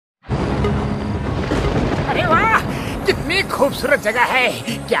खूबसूरत जगह है,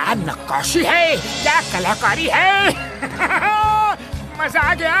 क्या नक्काशी है, क्या कलाकारी है। मजा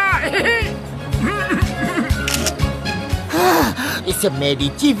आ गया। इसे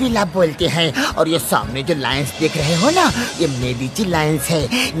मेडिची विला बोलते हैं और ये सामने जो लायंस देख रहे हो ना, ये मेडिची लायंस है।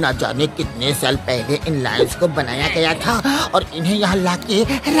 न जाने कितने साल पहले इन लायंस को बनाया गया था और इन्हें यहाँ लाके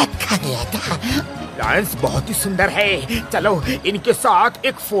रखा गया था। लायंस बहुत ही सुंदर है, चलो इनके साथ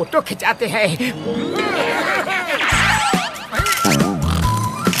एक फोटो खिंचाते हैं।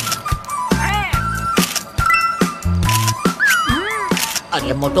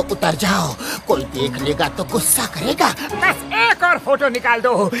 अरे मोटो उतर जाओ, कोई देख लेगा तो गुस्सा करेगा। बस एक और फोटो निकाल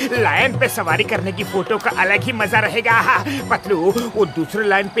दो, लायन पे सवारी करने की फोटो का अलग ही मजा रहेगा। पतलू वो दूसरे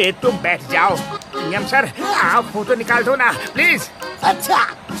लाइन पे तुम बैठ जाओ। नियम सर आप फोटो निकाल दो ना प्लीज। अच्छा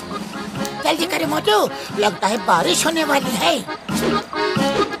जल्दी करे मोटू, लगता है बारिश होने वाली है।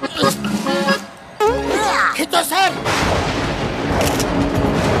 खींचो सर।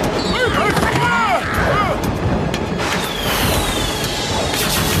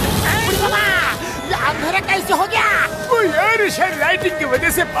 अंधेरा कैसे हो गया? ओ यार शायद लाइटिंग की वजह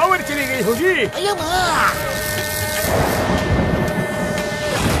से पावर चली गई होगी। अयो माँ।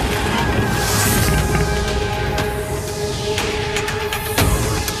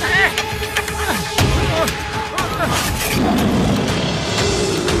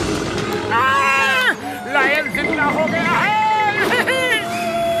 लायन जिंदा हो गया है।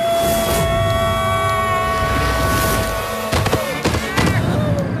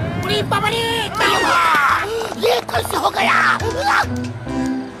 ये कैसे हो गया?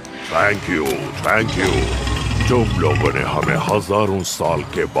 Thank you. तुम लोगों ने हमें हजारों साल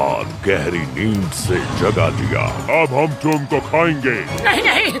के बाद गहरी नींद से जगा दिया। अब हम तुमको खाएंगे।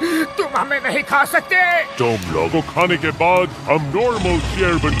 नहीं, तुम हमें नहीं खा सकते। तुम लोगों को खाने के बाद हम नॉर्मल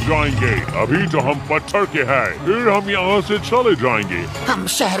शेर बन जाएंगे। अभी तो हम पत्थर के हैं, फिर हम यहाँ से चले जाएंगे। हम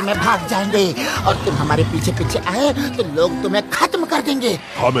शहर में भाग जाएंगे और तुम हमारे पीछे पीछे आए तो लोग तुम्हें खत्म कर देंगे।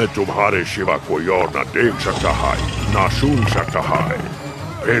 हमें तुम्हारे सिवा कोई और न देख सकता है, न सुन सकता है,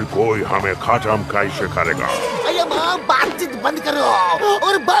 फिर कोई हमें खत्म कैसे करेगा? अरे माँ बातचीत बंद करो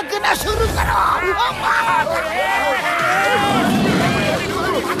और भागना शुरू करो।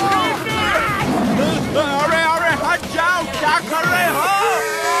 अरे हट जाओ, क्या कर रहे हो?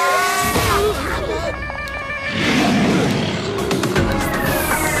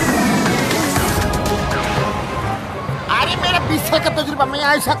 अरे मेरे 20 साल का तजुर्बा में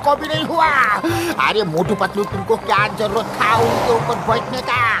ऐसा कभी नहीं हुआ। अरे मोटू पतलू तुमको क्या जरूरत था उनके ऊपर बैठने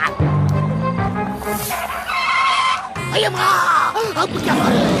का? अरे माँ अब क्या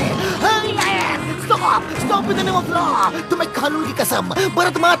करें? Stop with the name of law. तुम्हें कानून की कसम,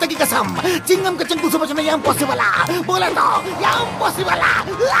 भारत माता की कसम, चिंगम का चंकू से बचना ये इम्पॉसिबल है। बोला तो ये इम्पॉसिबल है।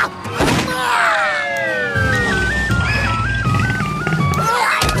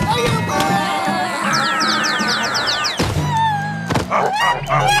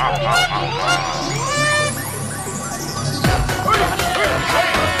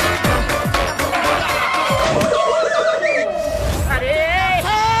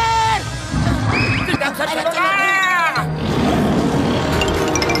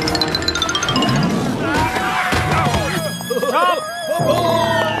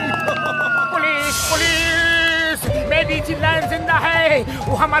 पुलिस मेडिची लायन जिंदा है,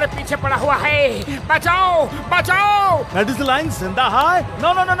 वो हमारे पीछे पड़ा हुआ है। बचाओ। मेडिची लायन जिंदा है? नो,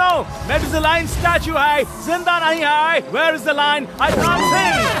 मेडिची लायन स्टैचू है, जिंदा नहीं है। Where is the lion? I can't see.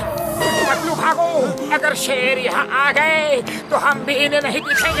 Patlu भागो, अगर शेर यहाँ आ गए तो हम भी इन्हें नहीं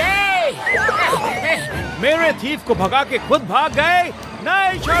दिखेंगे। मेरे थीफ को भगा के खुद भाग गए,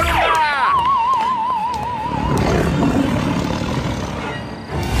 नहीं छोड़ूंगा।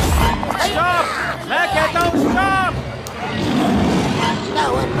 स्टॉप, मैं कहता हूँ स्टॉप।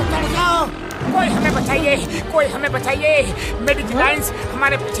 कोई हमें बचाइए। मेडिची लायंस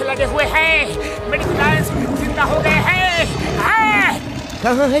हमारे पीछे लगे हुए हैं। मेडिची लायंस जिंदा हो गए हैं।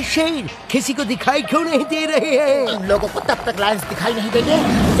 कहाँ है शेर? किसी को दिखाई क्यों नहीं दे रहे हैं? इन लोगों को तब तक लायंस दिखाई नहीं देंगे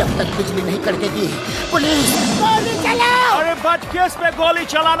जब तक बिजली नहीं कड़केगी। पुलिस गोली चलाओ। अरे बच किस पे गोली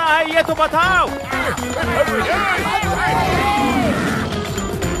चलाना है ये तो बताओ।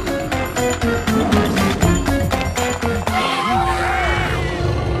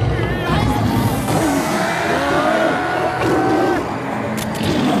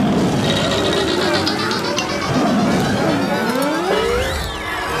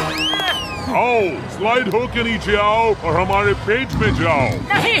 स्लाइड हो के नीचे आओ और हमारे पेट में जाओ।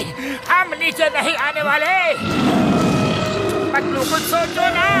 नहीं, हम नीचे नहीं आने वाले। पतलू कुछ सोचो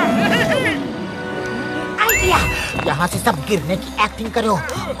ना। आइडिया, यहाँ से सब गिरने की एक्टिंग करो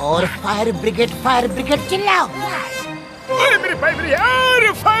और फायर ब्रिगेड चिल्लाओ। ओए मेरे भाई मेरे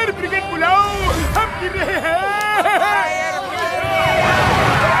यार, फायर ब्रिगेड बुलाओ, हम गिर रहे हैं।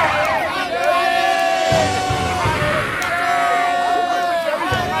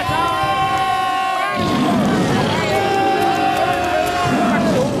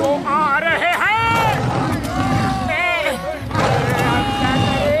 वो आ रहे हैं।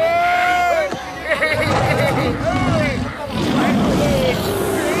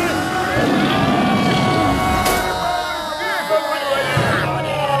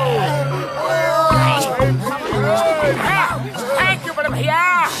 थैंक यू बड़े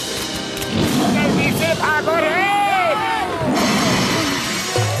भैया, जल्दी से भागो रे।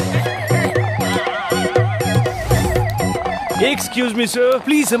 एक्सक्यूज मी सर,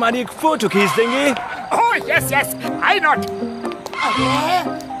 प्लीज हमारी एक फोटो खींच देंगे? Oh yes yes, I not.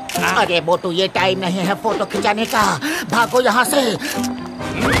 अरे मोटू, ये टाइम नहीं है फोटो खिंचाने का, भागो यहाँ से।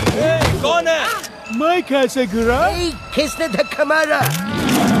 कौन है? मैं कैसे गिरा? किसने धक्का मारा?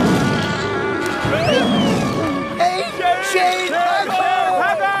 शेर,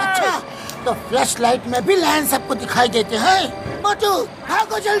 अच्छा, तो फ्लैश लाइट में भी लाइन सबको दिखाई देते हैं। मोटू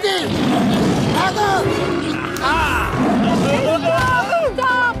भागो जल्दी, भागो।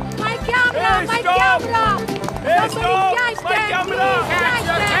 Stop! My camera! My camera! Somebody catch My them! camera! Catch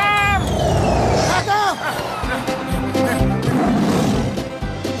them! भागो।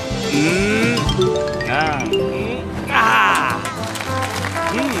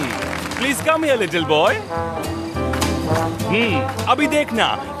 Please come here little boy. अभी देखना,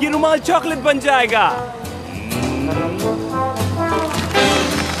 ये रुमाल चॉकलेट बन जाएगा।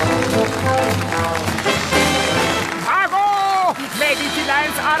 भागो, मेडिची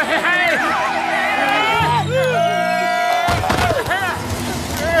लायंस आ रहे हैं।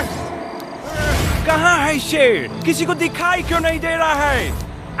 कहाँ है शेर? किसी को दिखाई क्यों नहीं दे रहा है?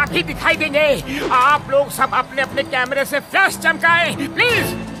 अभी दिखाई देंगे। आप लोग सब अपने अपने कैमरे से फ्लैश चमकाएं, प्लीज।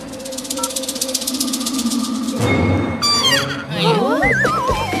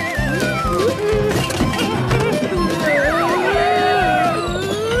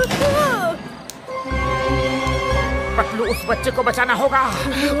 पतलू, उस बच्चे को बचाना होगा।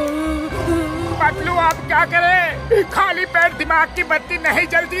 पतलू, आप क्या करें? खाली पेट दिमाग की बत्ती नहीं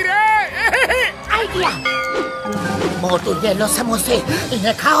जलती रे। आइडिया। मोटू, ये लो समोसे,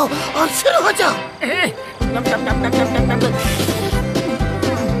 इन्हें खाओ और शुरू हो जाओ। नम नम नम नम नम नम नम।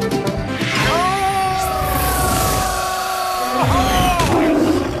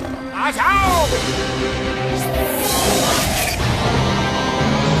 आ जाओ।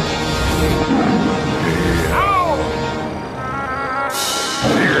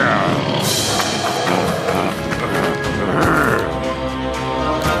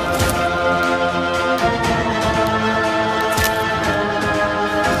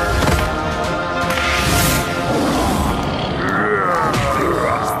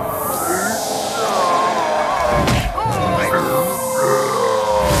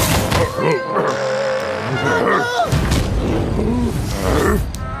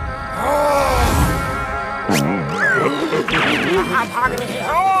 भाग रहे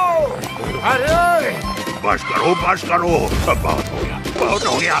हो? अरे बस करो, बस करो, बहुत हो गया, बहुत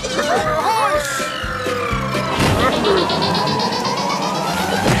हो गया।